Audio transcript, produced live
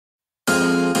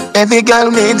Every girl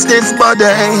needs this body.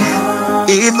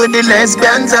 Even the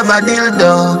lesbians have a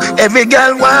dildo. Every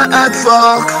girl want hot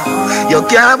fuck. You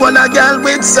can't want a girl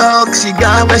with socks. She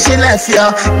gone where she left you.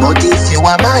 But if you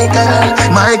are my girl,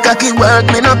 my cocky work,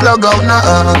 me no plug out no.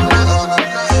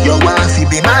 You want to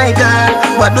be my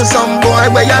girl. What do some boy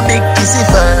wear your big kissy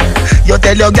fur? You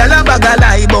tell your girl a bag a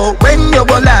lie, but when you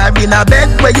go live in a bed,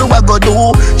 where you a go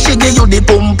do? She give you the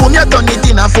pum pum, you turn it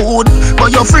in a food. But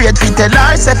you afraid fi tell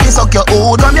her, say fi suck your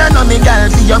hood. Come you know me girl,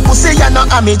 fi your pussy you no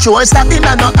amateur. Stop in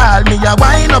a no all, me a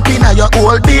wind up in a your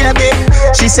old baby.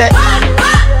 She say,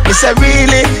 me say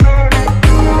really?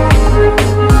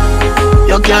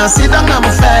 You can't sit down on my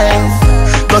face.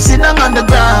 Go sit down on the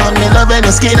ground, me love when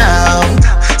you skin out.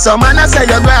 Some man a say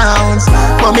your grounds,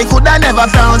 but me coulda never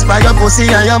flounce by your pussy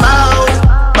and your mouth.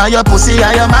 By your pussy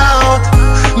and your mouth.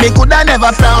 Me coulda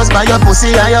never flounce by your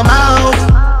pussy and your mouth.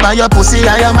 By your pussy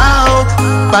and your mouth.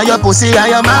 By your pussy and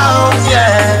your mouth,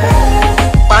 yeah.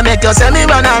 I make you say me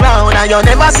run around and you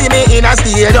never see me in a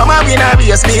stadium or in a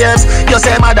race, babes. You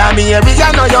say Madam Mary,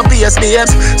 you know your pace,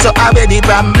 babes. So I be the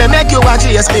problem, make you watch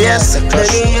your space.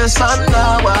 Maybe you son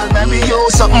now, maybe you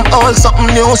something old,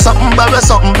 something new, something borrow,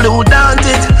 something blue, don't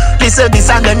it? Listen this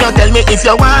and then you tell me if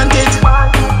you want it.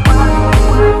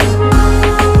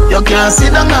 You can't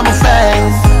sit down on my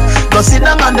face. Go sit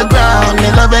down on the ground, me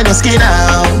love when you skin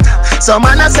out. Some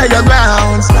man a say your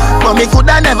grounds, but me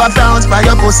coulda never flounce by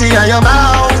your pussy and your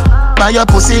mouth. By your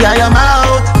pussy and your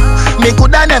mouth. Me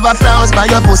coulda never flounce by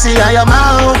your pussy and your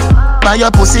mouth. By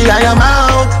your pussy and your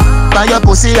mouth. By your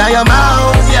pussy and your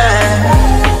mouth,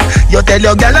 yeah. You tell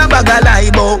your girl a bag a lie,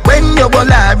 but when you go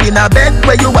live in a bed,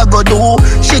 where you a go do?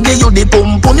 She give you the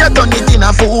pum pum, you turn it in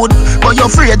a food. But you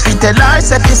afraid fi tell her,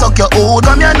 say fi suck your hood.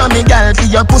 Come you know me girl,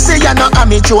 fi your pussy you no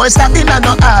amateur. Stop in a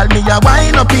no all, me a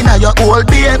wind up in a your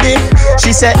old baby.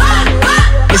 She said,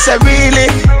 me say really?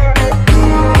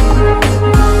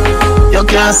 You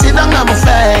can't sit down on my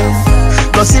face.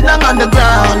 Go sit down on the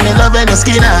ground, me love when you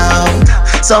skin out.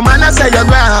 Some man a say your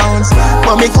grounds,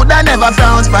 but me coulda never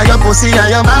flounce by your pussy and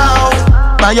your mouth.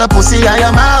 By your pussy and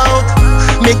your mouth.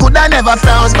 Me coulda never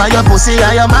flounce by your pussy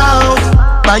and your mouth.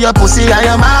 By your pussy and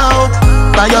your mouth.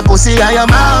 By your pussy and your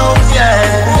mouth,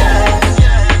 yeah.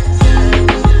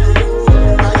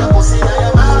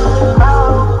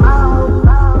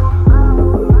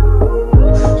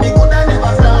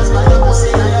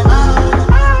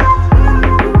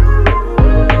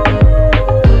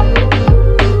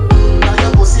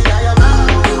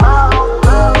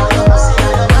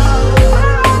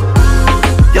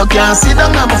 You can't sit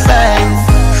down on my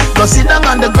face. Go sit down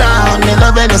on the ground, me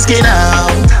love when you skin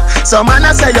out. Some man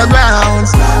a say your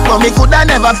grounds, but me coulda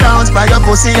never flounce by your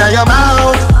pussy and your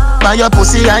mouth. By your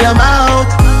pussy and your mouth.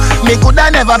 Me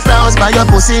coulda never flounce by your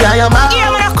pussy and your mouth.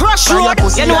 Yeah, man, a crush road.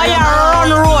 You know I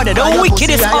run road. The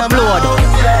wickedest upload.